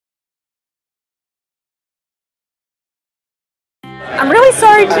I'm really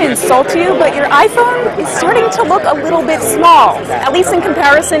sorry to insult you, but your iPhone is starting to look a little bit small, at least in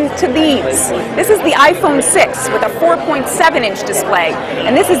comparison to these. This is the iPhone 6 with a 4.7-inch display,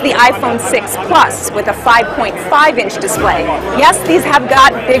 and this is the iPhone 6 Plus with a 5.5-inch display. Yes, these have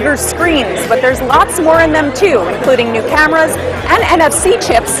got bigger screens, but there's lots more in them too, including new cameras and NFC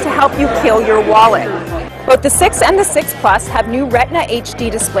chips to help you kill your wallet. Both the 6 and the 6 Plus have new Retina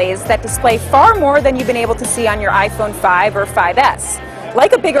HD displays that display far more than you've been able to see on your iPhone 5 or 5S.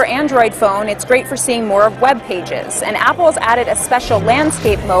 Like a bigger Android phone, it's great for seeing more of web pages, and Apple's added a special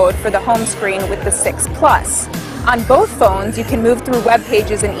landscape mode for the home screen with the 6 Plus. On both phones, you can move through web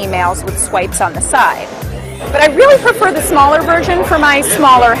pages and emails with swipes on the side. But I really prefer the smaller version for my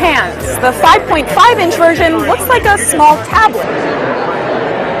smaller hands. The 5.5-inch version looks like a small tablet.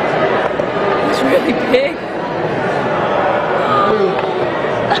 It's really big.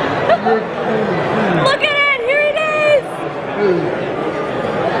 Look at it! Here it is!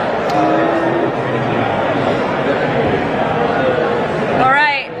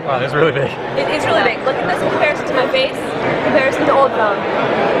 Alright. Wow, that's really big. It is really big. Look at this in comparison to my face, in comparison to old phone.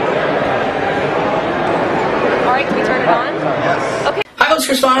 Alright, can we turn it on? Yes. Okay. Hi, folks,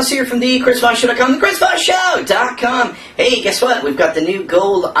 Chris Voss here from the ChrisVossShow.com, thechrisvossshow.com. Hey, guess what? We've got the new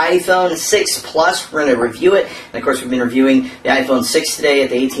gold iPhone 6 Plus. We're going to review it. And, of course, we've been reviewing the iPhone 6 today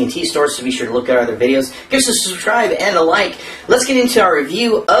at the AT&T store, so be sure to look at our other videos. Give us a subscribe and a like. Let's get into our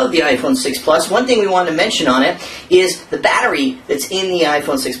review of the iPhone 6 Plus. One thing we want to mention on it is the battery that's in the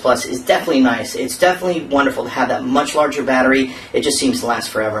iPhone 6 Plus is definitely nice. It's definitely wonderful to have that much larger battery. It just seems to last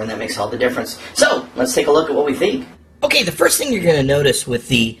forever, and that makes all the difference. So, let's take a look at what we think. Okay, the first thing you're going to notice with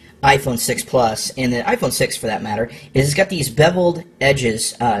the iPhone 6 Plus, and the iPhone 6 for that matter, is it's got these beveled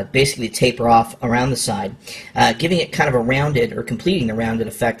edges basically taper off around the side, giving it kind of a rounded, or completing the rounded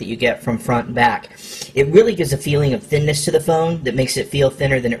effect that you get from front and back. It really gives a feeling of thinness to the phone that makes it feel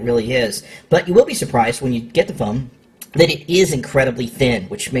thinner than it really is. But you will be surprised when you get the phone that it is incredibly thin,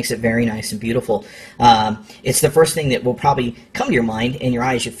 which makes it very nice and beautiful. It's the first thing that will probably come to your mind, and your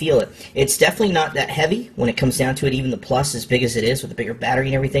eyes, you feel it. It's definitely not that heavy when it comes down to it, even the Plus, as big as it is, with a bigger battery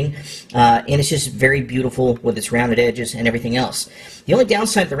and everything. And it's just very beautiful with its rounded edges and everything else. The only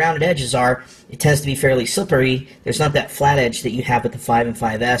downside of the rounded edges are it tends to be fairly slippery. There's not that flat edge that you have with the 5 and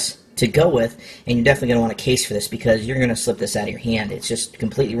 5S to go with, and you're definitely going to want a case for this because you're going to slip this out of your hand. It's just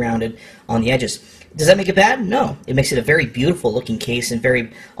completely rounded on the edges. Does that make it bad? No. It makes it a very beautiful looking case and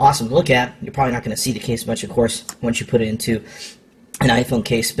very awesome to look at. You're probably not going to see the case much, of course, once you put it into an iPhone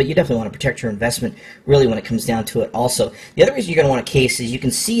case, but you definitely want to protect your investment really when it comes down to it also. The other reason you're going to want a case is you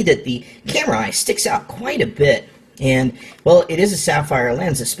can see that the camera eye sticks out quite a bit. And, well, it is a sapphire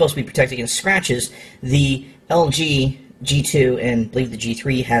lens. It's supposed to be protected against scratches. The LG G2 and I believe the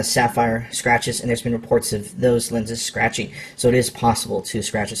G3 has sapphire scratches, and there's been reports of those lenses scratching, so it is possible to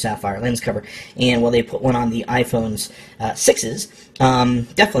scratch a sapphire lens cover. And while they put one on the iPhone's 6s,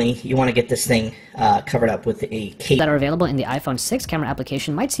 definitely you want to get this thing covered up with a case. That are available in the iPhone 6 camera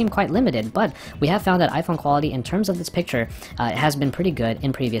application might seem quite limited, but we have found that iPhone quality in terms of this picture has been pretty good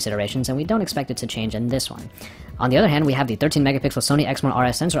in previous iterations, and we don't expect it to change in this one. On the other hand, we have the 13-megapixel Sony Exmor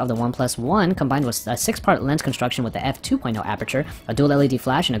RS sensor of the OnePlus One combined with a 6-part lens construction with the f2.0 aperture, a dual LED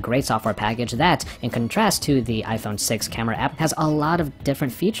flash, and a great software package that, in contrast to the iPhone 6 camera app, has a lot of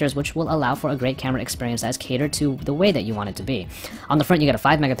different features which will allow for a great camera experience that's catered to the way that you want it to be. On the front, you get a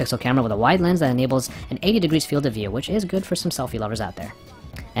 5-megapixel camera with a wide lens that enables an 80 degrees field of view, which is good for some selfie lovers out there.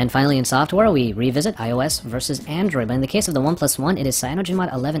 And finally, in software, we revisit iOS versus Android, but in the case of the OnePlus One, it is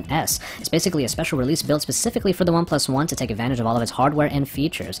CyanogenMod 11S. It's basically a special release built specifically for the OnePlus One to take advantage of all of its hardware and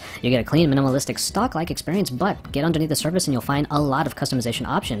features. You get a clean, minimalistic, stock-like experience, but get underneath the surface and you'll find a lot of customization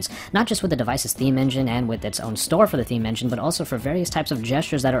options, not just with the device's theme engine and with its own store for the theme engine, but also for various types of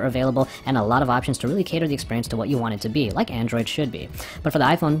gestures that are available and a lot of options to really cater the experience to what you want it to be, like Android should be. But for the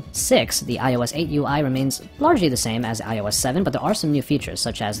iPhone 6, the iOS 8 UI remains largely the same as iOS 7, but there are some new features,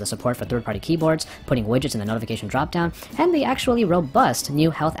 such as the support for third-party keyboards, putting widgets in the notification dropdown, and the actually robust new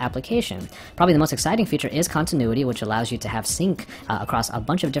health application. Probably the most exciting feature is continuity, which allows you to have sync across a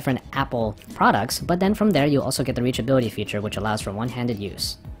bunch of different Apple products, but then from there you also get the reachability feature, which allows for one-handed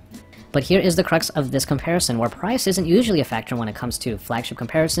use. But here is the crux of this comparison, where price isn't usually a factor when it comes to flagship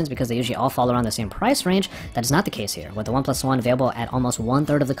comparisons because they usually all fall around the same price range. That is not the case here, with the OnePlus One available at almost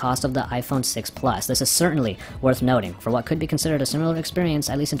 1/3 of the cost of the iPhone 6 Plus. This is certainly worth noting for what could be considered a similar experience,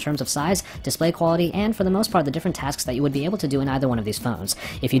 at least in terms of size, display quality, and for the most part the different tasks that you would be able to do in either one of these phones.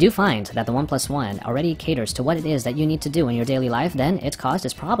 If you do find that the OnePlus One already caters to what it is that you need to do in your daily life, then its cost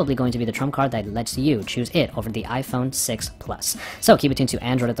is probably going to be the trump card that lets you choose it over the iPhone 6 Plus. So keep it tuned to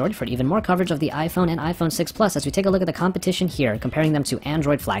Android Authority for even even more coverage of the iPhone and iPhone 6 Plus as we take a look at the competition here, comparing them to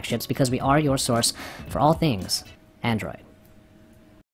Android flagships, because we are your source for all things Android.